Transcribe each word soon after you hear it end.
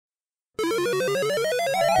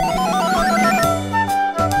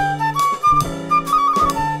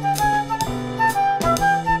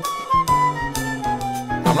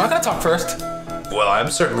talk first. Well, I'm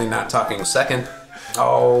certainly not talking second.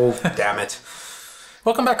 Oh, damn it.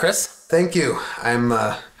 Welcome back, Chris. Thank you. I'm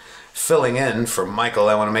filling in for Michael.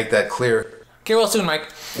 I want to make that clear. Get well soon,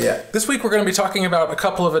 Mike. Yeah. This week we're going to be talking about a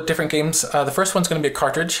couple of different games. The first one's going to be a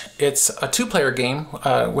cartridge. It's a two-player game,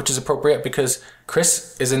 which is appropriate because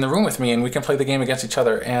Chris is in the room with me and we can play the game against each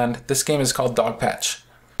other. And this game is called Dog Patch.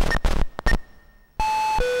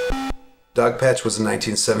 Dog Patch was a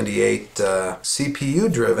 1978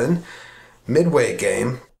 CPU-driven Midway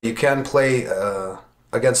game. You can play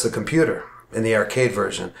against the computer in the arcade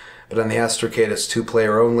version, but on the Astrocade it's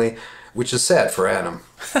two-player only, which is sad for Adam.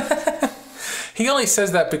 He only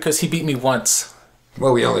says that because he beat me once.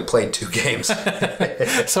 Well, we only played 2 games.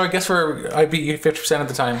 So I guess I beat you 50% of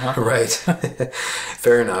the time, huh? Right.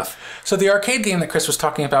 Fair enough. So the arcade game that Chris was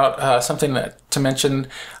talking about, something to mention,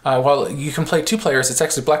 while you can play 2 players, it's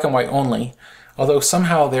actually black and white only. Although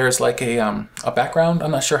somehow there's like a background.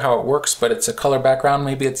 I'm not sure how it works, but it's a color background.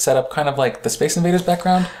 Maybe it's set up kind of like the Space Invaders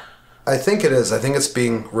background. I think it is. I think it's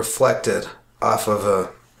being reflected off of a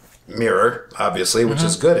mirror, obviously, which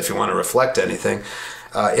is good if you want to reflect anything,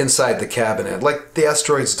 inside the cabinet. Like the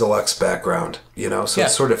Asteroids Deluxe background, you know? So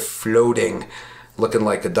it's sort of floating, looking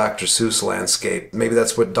like a Dr. Seuss landscape. Maybe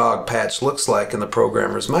that's what Dog Patch looks like in the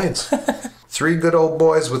programmer's minds. 3 good old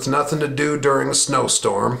boys with nothing to do during a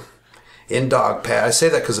snowstorm in Dog Patch. I say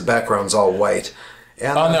that because the background's all white.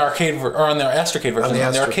 And on the arcade or on the Astrocade version. On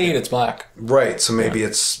the arcade, it's black. Right, so maybe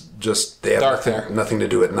it's just they have nothing to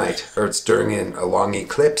do at night, or it's during a long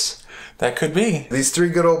eclipse. That could be. These 3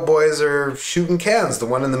 good old boys are shooting cans. The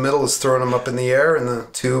one in the middle is throwing them up in the air, and the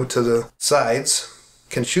 2 to the sides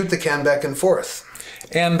can shoot the can back and forth.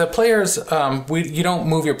 And the players, you don't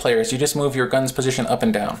move your players. You just move your gun's position up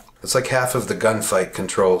and down. It's like half of the gunfight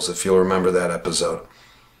controls, if you'll remember that episode.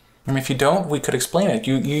 I mean, if you don't, we could explain it.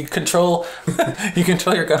 You control you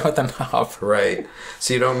control your gun with a knob. Right.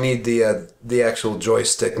 So you don't need the actual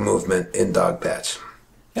joystick movement in Dog Patch.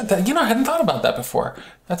 Yeah, I hadn't thought about that before.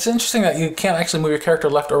 That's interesting that you can't actually move your character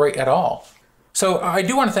left or right at all. So I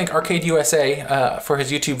do want to thank Arcade USA for his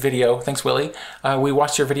YouTube video. Thanks, Willie. We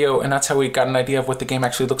watched your video, and that's how we got an idea of what the game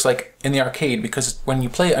actually looks like in the arcade, because when you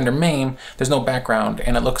play it under MAME, there's no background,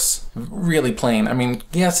 and it looks really plain. I mean,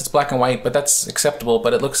 yes, it's black and white, but that's acceptable,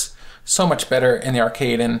 but it looks so much better in the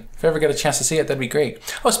arcade, and if you ever get a chance to see it, that'd be great.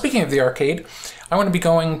 Oh, speaking of the arcade, I want to be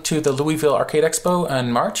going to the Louisville Arcade Expo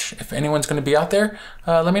in March. If anyone's going to be out there,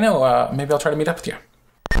 let me know. Maybe I'll try to meet up with you.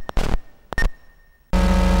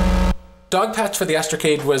 Dog Patch for the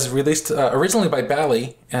Astrocade was released originally by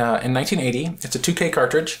Bally in 1980. It's a 2K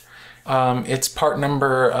cartridge. It's part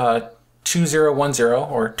number 2010,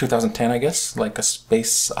 or 2010, I guess, like a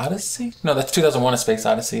Space Odyssey? No, that's 2001: A Space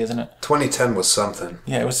Odyssey, isn't it? 2010 was something.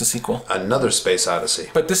 Yeah, it was the sequel. Another Space Odyssey.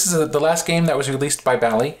 But this is the last game that was released by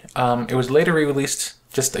Bally. It was later re-released,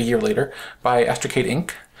 just a year later, by Astrocade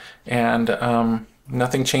Inc. And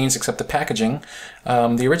nothing changed except the packaging.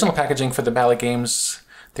 The original packaging for the Bally games,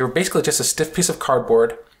 they were basically just a stiff piece of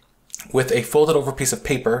cardboard with a folded over piece of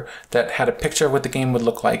paper that had a picture of what the game would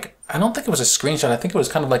look like. I don't think it was a screenshot. I think it was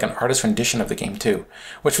kind of like an artist rendition of the game too,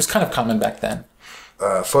 which was kind of common back then.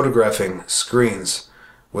 Photographing screens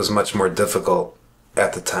was much more difficult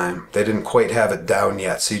at the time. They didn't quite have it down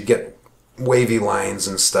yet, so you'd get wavy lines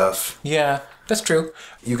and stuff. Yeah, that's true.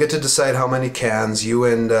 You get to decide how many cans. You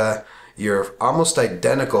and you're almost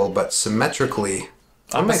identical, but symmetrically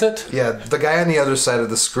opposite? Yeah, the guy on the other side of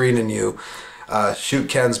the screen and you shoot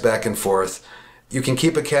cans back and forth. You can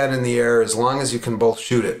keep a can in the air as long as you can both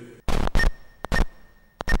shoot it.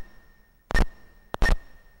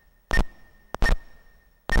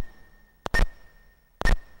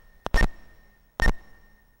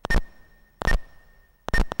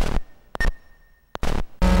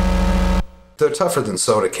 They're tougher than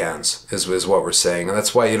soda cans, is what we're saying, and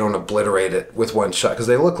that's why you don't obliterate it with one shot, because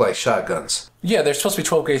they look like shotguns. Yeah, they're supposed to be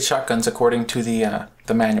 12-gauge shotguns according to the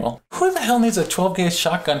manual. Who the hell needs a 12-gauge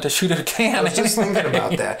shotgun to shoot a can? I was just thinking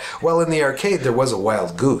about that. Well, in the arcade, there was a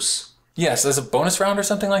wild goose. Yes, as a bonus round or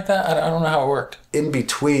something like that? I don't know how it worked.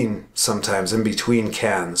 Sometimes in between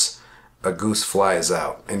cans, a goose flies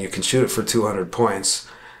out, and you can shoot it for 200 points.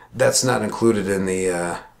 That's not included in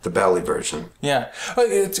the Bally version. Yeah, well,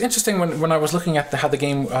 it's interesting when I was looking at how the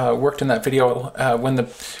game worked in that video. When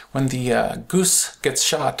the goose gets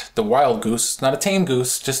shot, the wild goose, not a tame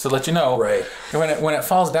goose, just to let you know. Right. When it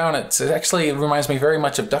falls down, it actually reminds me very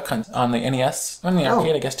much of Duck Hunt on the NES, on the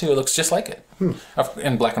arcade, I guess too. It looks just like it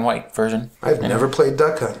in black and white version. I've never played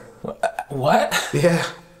Duck Hunt. What? Yeah.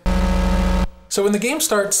 So when the game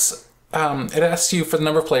starts, it asks you for the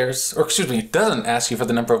number of players, or excuse me, it doesn't ask you for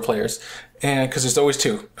the number of players, and because there's always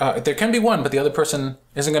two. There can be one, but the other person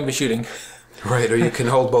isn't going to be shooting. Right, or you can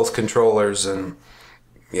hold both controllers and...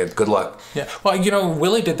 Yeah, good luck. Yeah, well, you know,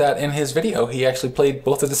 Willie did that in his video. He actually played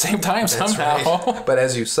both at the same time somehow. Right. But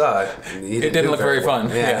as you saw, it didn't look very fun.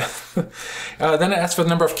 Yeah. Then it asks for the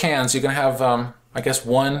number of cans. You can have, I guess,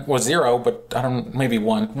 1 or 0, but I don't. Maybe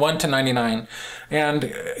 1 to 99.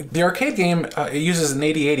 And the arcade game it uses an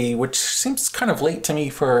 8080, which seems kind of late to me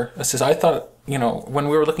for a system. I thought, you know, when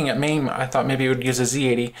we were looking at MAME, I thought maybe it would use a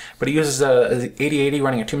Z80, but it uses a 8080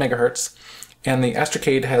 running at 2 megahertz, and the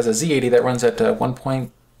Astrocade has a Z80 that runs at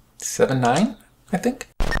 1.79, I think.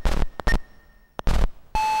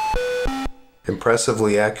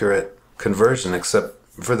 Impressively accurate conversion, except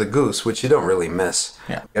for the goose, which you don't really miss.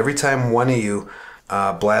 Yeah. Every time one of you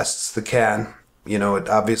blasts the can, you know, it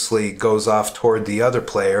obviously goes off toward the other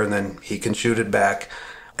player, and then he can shoot it back.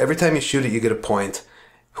 Every time you shoot it, you get a point.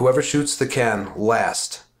 Whoever shoots the can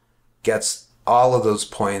last gets all of those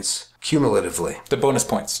points cumulatively. The bonus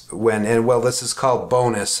points. This is called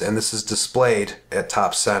bonus, and this is displayed at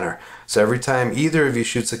top center. So every time either of you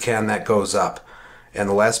shoots a can, that goes up. And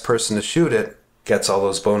the last person to shoot it gets all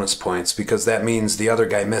those bonus points, because that means the other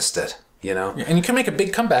guy missed it, you know? Yeah, and you can make a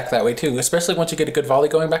big comeback that way, too, especially once you get a good volley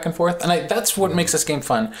going back and forth. And that's what makes this game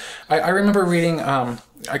fun. I remember reading,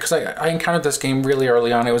 because I encountered this game really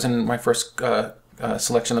early on. It was in my first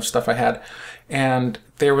selection of stuff I had. And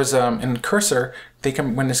there was, in Cursor,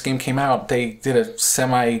 when this game came out, they did a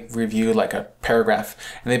semi-review, like a paragraph,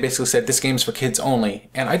 and they basically said, this game's for kids only.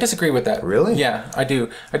 And I disagree with that. Really? Yeah, I do.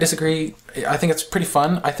 I disagree. I think it's pretty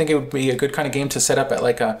fun. I think it would be a good kind of game to set up at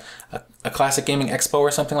like a classic gaming expo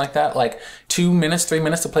or something like that, like 2 minutes, 3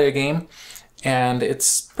 minutes to play a game, and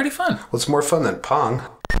it's pretty fun. Well, it's more fun than Pong.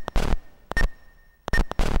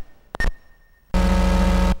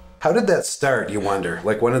 How did that start, you wonder?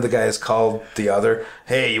 Like, one of the guys called the other,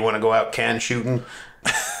 hey, you want to go out can shooting?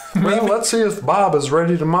 Well, let's see if Bob is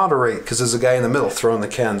ready to moderate, because there's a guy in the middle throwing the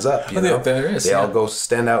cans up, you know? There is, They all go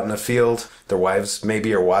stand out in the field. Their wives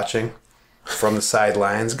maybe are watching from the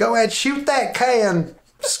sidelines. Go ahead, shoot that can,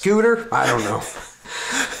 Scooter. I don't know.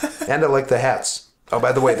 And I like the hats. Oh,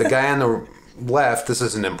 by the way, the guy on the left, this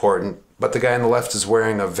isn't important, but the guy on the left is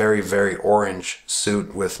wearing a very, very orange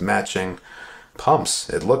suit with matching pumps,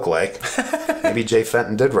 it looked like. Maybe Jay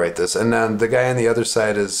Fenton did write this. And then the guy on the other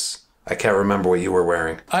side is... I can't remember what you were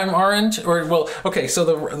wearing. I'm orange, okay, so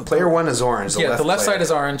the... Player one is orange. The left side is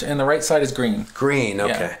orange, and the right side is green. Green,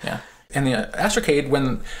 okay. Yeah. And the Astrocade,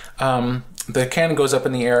 when the cannon goes up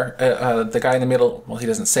in the air, the guy in the middle, well, he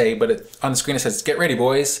doesn't say, but on the screen it says, get ready,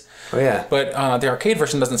 boys. Oh, yeah. But the arcade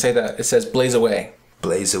version doesn't say that. It says, blaze away.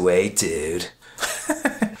 Blaze away, dude.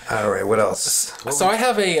 All right, what else? So I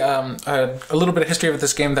have a little bit of history of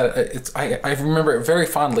this game that I remember it very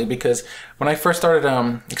fondly, because when I first started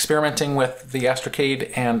experimenting with the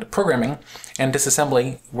Astrocade and programming and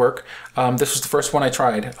disassembly work, this was the first one I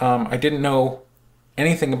tried. I didn't know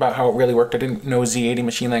anything about how it really worked. I didn't know Z80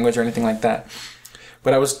 machine language or anything like that.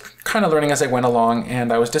 But I was kind of learning as I went along,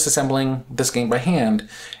 and I was disassembling this game by hand,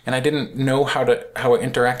 and I didn't know how it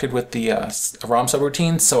interacted with the ROM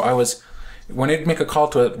subroutine, so when it'd make a call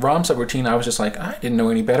to a ROM subroutine, I was just like, I didn't know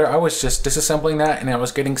any better. I was just disassembling that, and I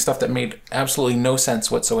was getting stuff that made absolutely no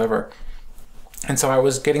sense whatsoever. And so I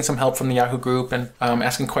was getting some help from the Yahoo group and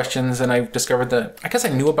asking questions, and I discovered I guess I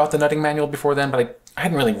knew about the nutting manual before then, but I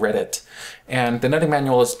hadn't really read it. And the nutting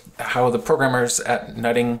manual is how the programmers at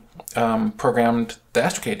Nutting programmed the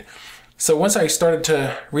Astrocade. So once I started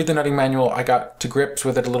to read the nutting manual, I got to grips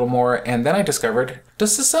with it a little more, and then I discovered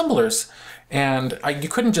disassemblers. And you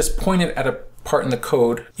couldn't just point it at a part in the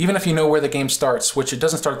code, even if you know where the game starts, which it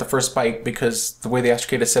doesn't start at the first byte, because the way the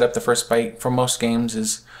Astrocade is set up, the first byte for most games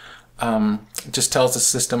is it just tells the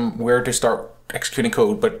system where to start executing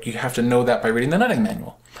code, but you have to know that by reading the nutting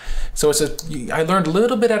manual. So I learned a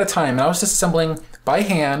little bit at a time, and I was disassembling by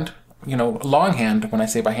hand, longhand when I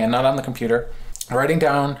say by hand, not on the computer, writing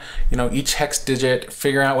down, each hex digit,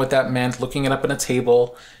 figuring out what that meant, looking it up in a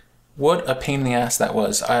table. What a pain in the ass that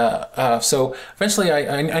was. So eventually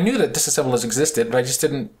I knew that disassemblers existed, but I just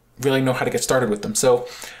didn't really know how to get started with them. So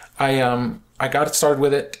I got it started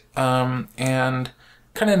with it and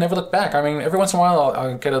kind of never looked back. I mean, every once in a while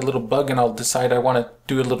I'll get a little bug and I'll decide I want to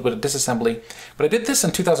do a little bit of disassembly. But I did this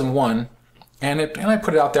in 2001, and I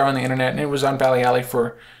put it out there on the internet, and it was on Bally Alley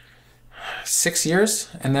for 6 years.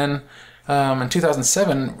 And then in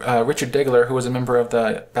 2007, Richard Degler, who was a member of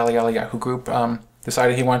the Bally Alley Yahoo group,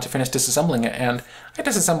 decided he wanted to finish disassembling it, and I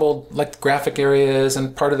disassembled like the graphic areas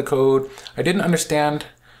and part of the code. I didn't understand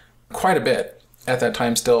quite a bit, at that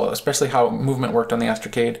time still, especially how movement worked on the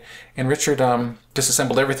Astrocade. And Richard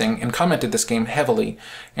disassembled everything and commented this game heavily.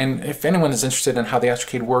 And if anyone is interested in how the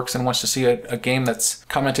Astrocade works and wants to see a game that's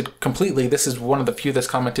commented completely, this is one of the few that's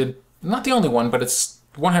commented. Not the only one, but it's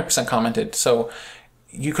 100% commented. So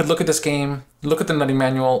you could look at this game, look at the nutty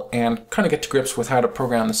manual, and kind of get to grips with how to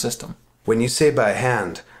program the system. When you say by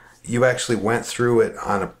hand, you actually went through it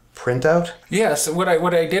on a printout? Yes. What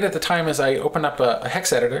I did at the time is I opened up a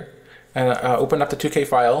hex editor and opened up the 2K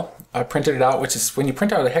file, printed it out, which is when you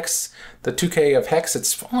print out a hex, the 2K of hex,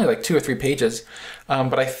 it's only like 2 or 3 pages.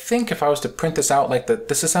 But I think if I was to print this out like the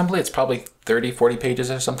disassembly, it's probably 30, 40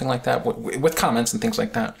 pages or something like that with comments and things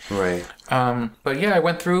like that. Right. But yeah, I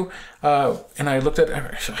went through and I looked at,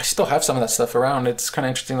 I still have some of that stuff around. It's kind of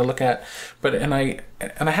interesting to look at. And I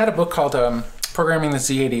had a book called Programming the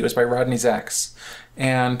Z80. It was by Rodney Zacks.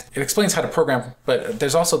 And it explains how to program, but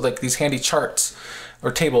there's also like these handy charts or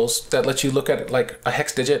tables that let you look at it like a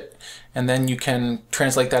hex digit, and then you can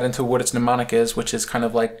translate that into what its mnemonic is, which is kind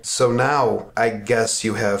of like... So now, I guess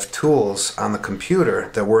you have tools on the computer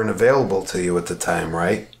that weren't available to you at the time,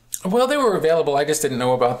 right? Well, they were available, I just didn't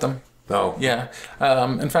know about them. Oh. Yeah.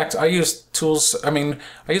 In fact, I used tools, I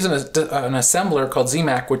used an assembler called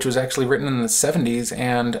ZMAC, which was actually written in the 70s,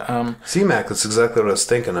 and... ZMAC, that's exactly what I was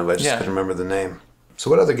thinking of, I just couldn't remember the name. So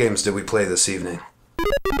what other games did we play this evening?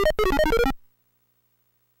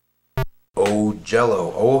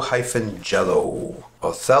 O-Jello. O-Jello.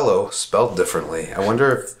 Othello, spelled differently. I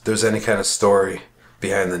wonder if there's any kind of story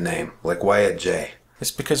behind the name. Like, why a J? It's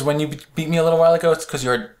because when you beat me a little while ago, it's because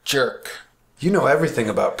you're a jerk. You know everything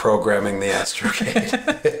about programming the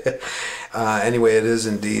Astrocade. Anyway, it is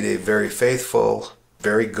indeed a very faithful,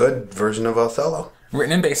 very good version of Othello.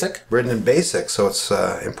 Written in BASIC. Written in BASIC, so it's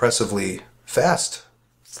impressively fast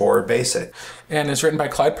for BASIC. And it's written by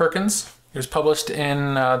Clyde Perkins. It was published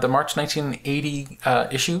in the March 1980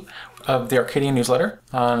 issue of the Arcadian newsletter.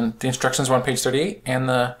 The instructions were on page 38, and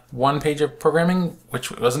the one page of programming, which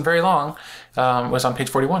wasn't very long, was on page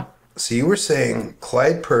 41. So you were saying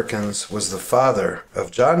Clyde Perkins was the father of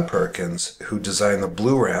John Perkins, who designed the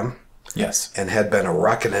Blue Ram. Yes. And had been a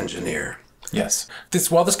rocket engineer. Yes.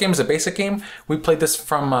 While this game is a basic game, we played this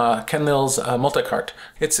from Ken Lill's multi-cart.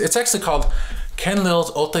 It's actually called Ken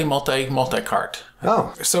Lill's multi-cart.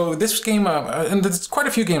 Oh. So this game, and there's quite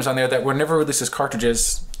a few games on there that were never released as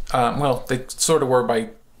cartridges. Well, they sort of were by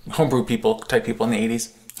homebrew type people in the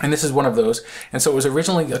 80s. And this is one of those. And so it was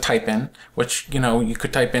originally a type-in, which, you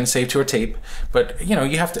could type in, save to a tape. But,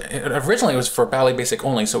 you have to... Originally it was for Bally Basic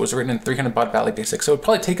only, so it was written in 300 baud Bally Basic. So it would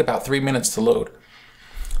probably take about 3 minutes to load.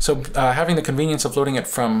 So having the convenience of loading it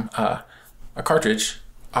from a cartridge,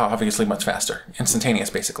 obviously much faster, instantaneous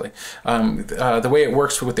basically. The way it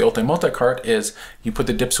works with the Ultimate Multi-Cart is you put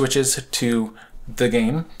the dip switches to the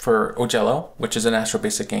game for O-Jello, which is an Astro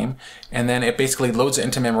Basic game, and then it basically loads it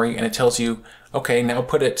into memory and it tells you, okay, now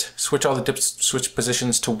switch all the dip switch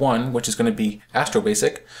positions to 1, which is going to be Astro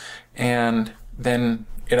Basic, and then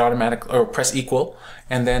it or press equal,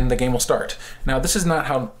 and then the game will start. Now this is not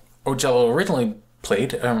how O-Jello originally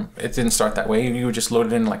played. It didn't start that way. You would just load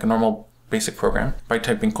it in like a normal basic program by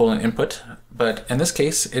typing : input. But in this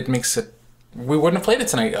case, it makes it. We wouldn't have played it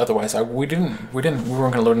tonight otherwise. We weren't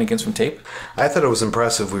going to load any games from tape. I thought it was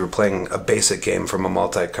impressive we were playing a basic game from a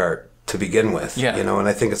multi-cart to begin with. Yeah. And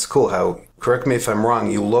I think it's cool how, correct me if I'm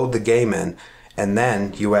wrong, you load the game in and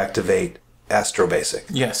then you activate Astro Basic.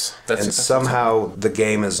 Yes. And somehow the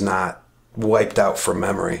game is not wiped out from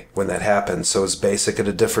memory when that happens. So is BASIC at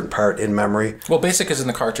a different part in memory? Well, BASIC is in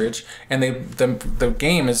the cartridge, and the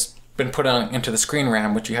game has been put on into the screen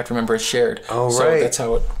RAM, which you have to remember is shared. Oh, so right. that's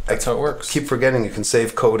how it works. Keep forgetting you can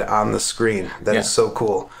save code on the screen. That is so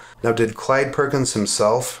cool. Now, did Clyde Perkins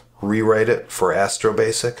himself rewrite it for Astro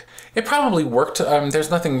Basic? It probably worked. There's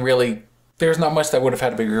nothing really. There's not much that would have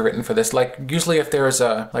had to be rewritten for this. Like, usually if there's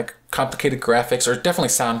like complicated graphics, or definitely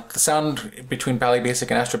sound, the sound between Bally Basic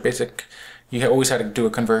and Astro Basic, you always had to do a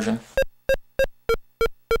conversion.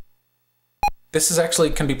 This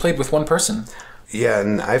can be played with one person. Yeah,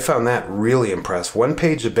 and I found that really impressive. 1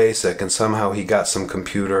 page of BASIC, and somehow he got some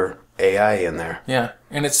computer AI in there. Yeah,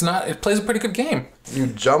 and it plays a pretty good game. You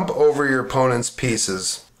jump over your opponent's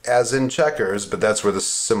pieces, as in checkers, but that's where the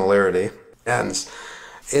similarity ends.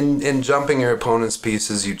 In jumping your opponent's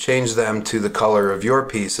pieces, you change them to the color of your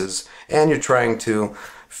pieces, and you're trying to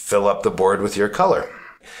fill up the board with your color.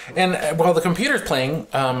 And while the computer's playing,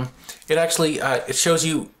 it actually it shows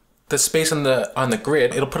you the space on the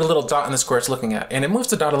grid. It'll put a little dot in the square it's looking at, and it moves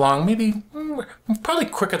the dot along probably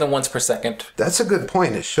quicker than once per second. That's a good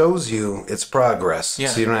point. It shows you its progress, Yeah.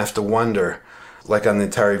 so you don't have to wonder, like on the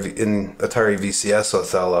Atari VCS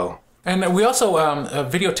Othello, And we also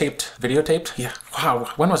videotaped? Yeah, wow,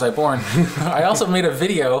 when was I born? I also made a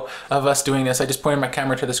video of us doing this. I just pointed my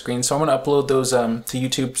camera to the screen, so I'm going to upload those to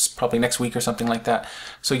YouTube probably next week or something like that.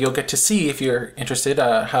 So you'll get to see, if you're interested,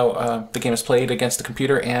 how the game is played against the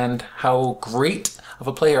computer and how great of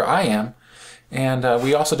a player I am. And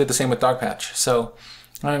we also did the same with Dog Patch. So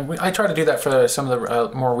I try to do that for some of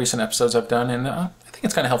the more recent episodes I've done, and I think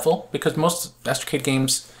it's kind of helpful because most Astrocade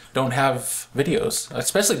games don't have videos,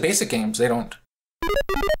 especially basic games, they don't.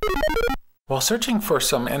 While searching for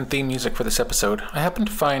some end theme music for this episode, I happened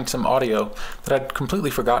to find some audio that I'd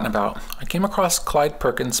completely forgotten about. I came across Clyde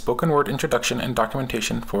Perkins' spoken word introduction and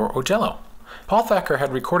documentation for O-Jello. Paul Thacker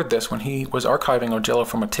had recorded this when he was archiving O-Jello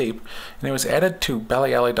from a tape, and it was added to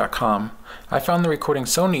BallyAlley.com. I found the recording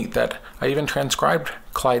so neat that I even transcribed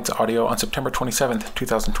Clyde's audio on September 27th,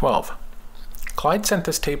 2012. Clyde sent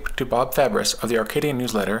this tape to Bob Fabris of the Arcadian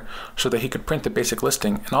newsletter so that he could print the basic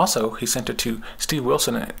listing, and also he sent it to Steve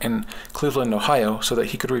Wilson in Cleveland, Ohio, so that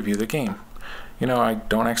he could review the game. You know, I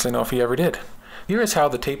don't actually know if he ever did. Here is how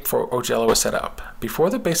the tape for O-Jello is set up. Before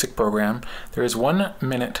the basic program, there is 1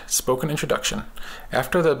 minute spoken introduction.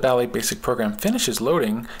 After the Bally basic program finishes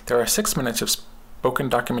loading, there are 6 minutes of spoken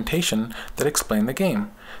documentation that explain the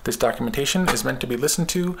game. This documentation is meant to be listened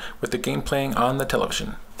to with the game playing on the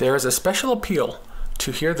television. There is a special appeal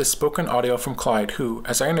to hear the spoken audio from Clyde, who,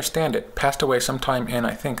 as I understand it, passed away sometime in,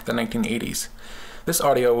 I think, the 1980s. This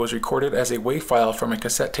audio was recorded as a WAV file from a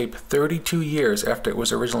cassette tape 32 years after it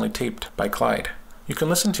was originally taped by Clyde. You can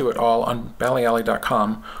listen to it all on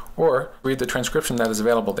BallyAlley.com or read the transcription that is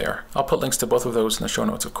available there. I'll put links to both of those in the show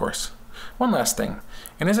notes, of course. One last thing.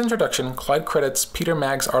 In his introduction, Clyde credits Peter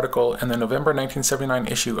Magg's article in the November 1979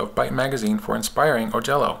 issue of Byte magazine for inspiring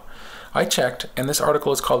O-Jello. I checked, and this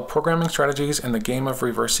article is called Programming Strategies in the Game of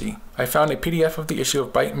Reversey. I found a PDF of the issue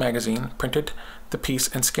of Byte magazine, printed the piece,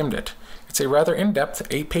 and skimmed it. It's a rather in-depth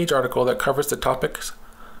 8-page article that covers the topics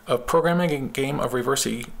of programming a game of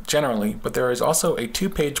Reversey generally, but there is also a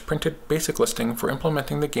 2-page printed basic listing for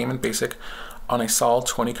implementing the game in BASIC on a Sol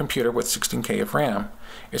 20 computer with 16K of RAM.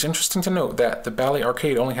 It's interesting to note that the Bally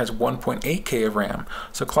Arcade only has 1.8K of RAM,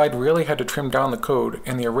 so Clyde really had to trim down the code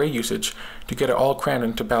and the array usage to get it all crammed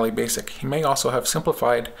into Bally Basic. He may also have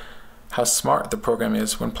simplified how smart the program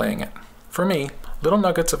is when playing it. For me, little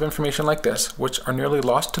nuggets of information like this, which are nearly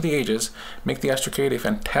lost to the ages, make the Astrocade a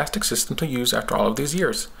fantastic system to use after all of these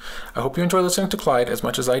years. I hope you enjoy listening to Clyde as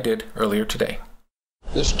much as I did earlier today.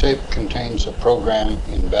 This tape contains a program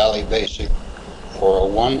in Bally Basic for a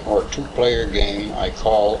 1- or 2-player game I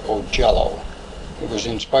call O-Jello. It was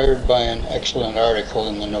inspired by an excellent article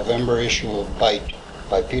in the November issue of Byte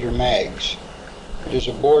by Peter Maggs. It is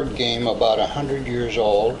a board game about 100 years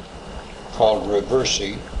old called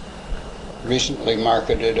Reversey, recently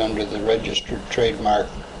marketed under the registered trademark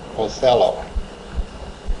Othello.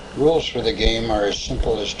 Rules for the game are as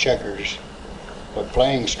simple as checkers, but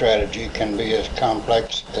playing strategy can be as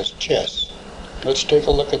complex as chess. Let's take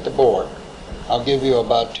a look at the board. I'll give you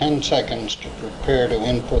about 10 seconds to prepare to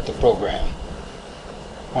input the program.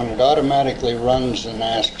 When it automatically runs and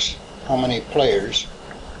asks how many players,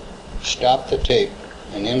 stop the tape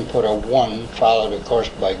and input a 1 followed of course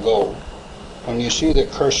by go. When you see the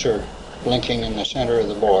cursor blinking in the center of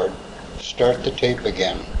the board, start the tape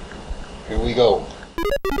again. Here we go.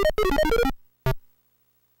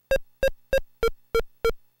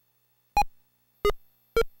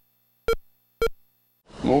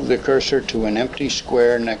 Move the cursor to an empty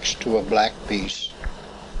square next to a black piece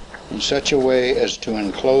in such a way as to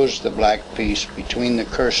enclose the black piece between the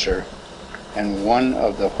cursor and one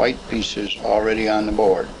of the white pieces already on the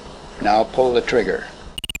board. Now pull the trigger.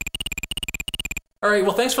 All right,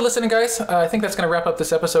 well, thanks for listening, guys. I think that's going to wrap up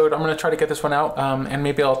this episode. I'm going to try to get this one out, and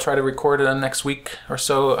maybe I'll try to record it next week or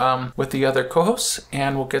so with the other co-hosts,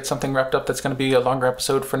 and we'll get something wrapped up that's going to be a longer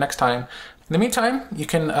episode for next time. In the meantime, you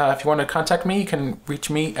can, if you want to contact me, you can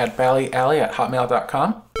reach me at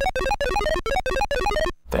ballyalley@hotmail.com.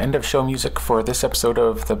 The end of show music for this episode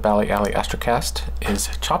of the Bally Alley Astrocast is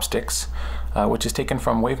Chopsticks, which is taken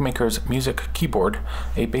from Wavemaker's Music Keyboard,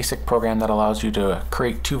 a basic program that allows you to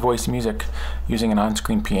create 2-voice music using an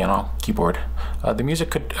on-screen piano keyboard. The music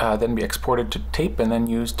could then be exported to tape and then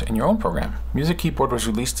used in your own program. Music Keyboard was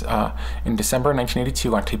released in December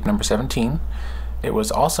 1982 on tape number 17. It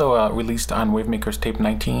was also released on Wavemaker's tape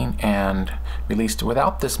 19 and released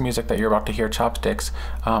without this music that you're about to hear, Chopsticks,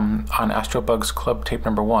 on Astrobug's Club tape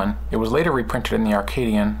number 1. It was later reprinted in the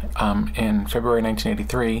Arcadian in February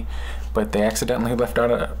 1983, but they accidentally left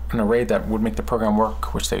out an array that would make the program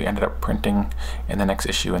work, which they ended up printing in the next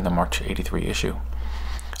issue, in the March 83 issue.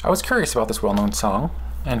 I was curious about this well-known song,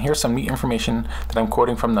 And here's some neat information that I'm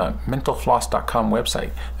quoting from the mentalfloss.com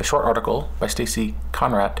website. The short article by Stacy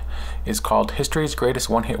Conrad is called History's Greatest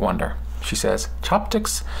One-Hit Wonder. She says,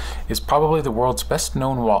 Chopsticks is probably the world's best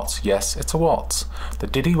known waltz. Yes, it's a waltz. The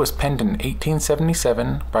ditty was penned in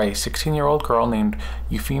 1877 by a 16-year-old girl named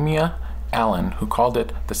Euphemia Allen, who called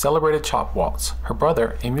it the celebrated Chop Waltz. Her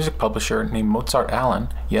brother, a music publisher named Mozart Allen,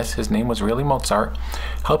 yes, his name was really Mozart,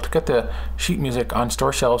 helped get the sheet music on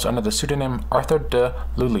store shelves under the pseudonym Arthur de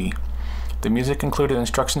Lully. The music included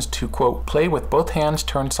instructions to, quote, play with both hands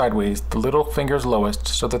turned sideways, the little fingers lowest,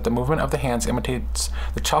 so that the movement of the hands imitates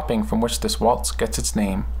the chopping from which this waltz gets its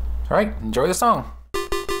name. All right, enjoy the song.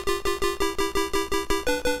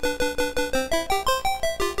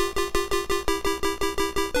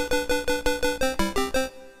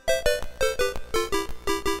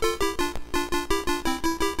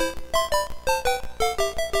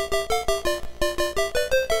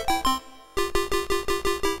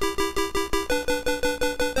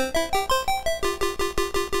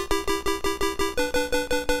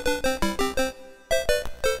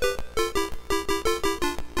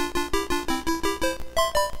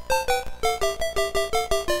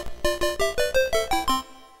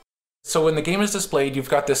 So when the game is displayed, you've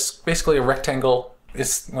got this basically a rectangle.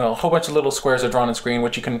 It's, well, a whole bunch of little squares are drawn on screen,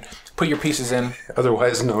 which you can put your pieces in.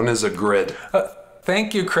 Otherwise known as a grid.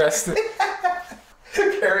 Thank you, Chris.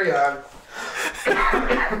 Carry on.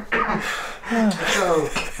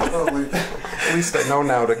 At least I know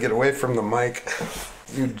now to get away from the mic.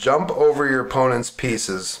 You jump over your opponent's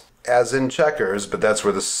pieces, as in checkers, but that's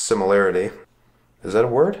where the similarity. Is that a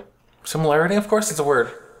word? Similarity? Of course it's a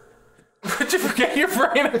word. Did you forget your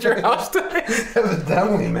brain at your house today?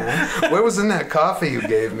 Evidently, man. What was in that coffee you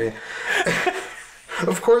gave me?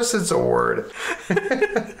 Of course it's a word.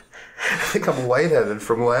 I think I'm lightheaded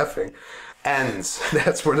from laughing. Ends.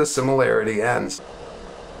 That's where the similarity ends.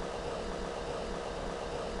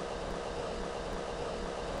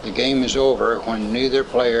 The game is over when neither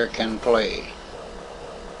player can play.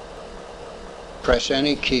 Press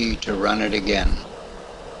any key to run it again.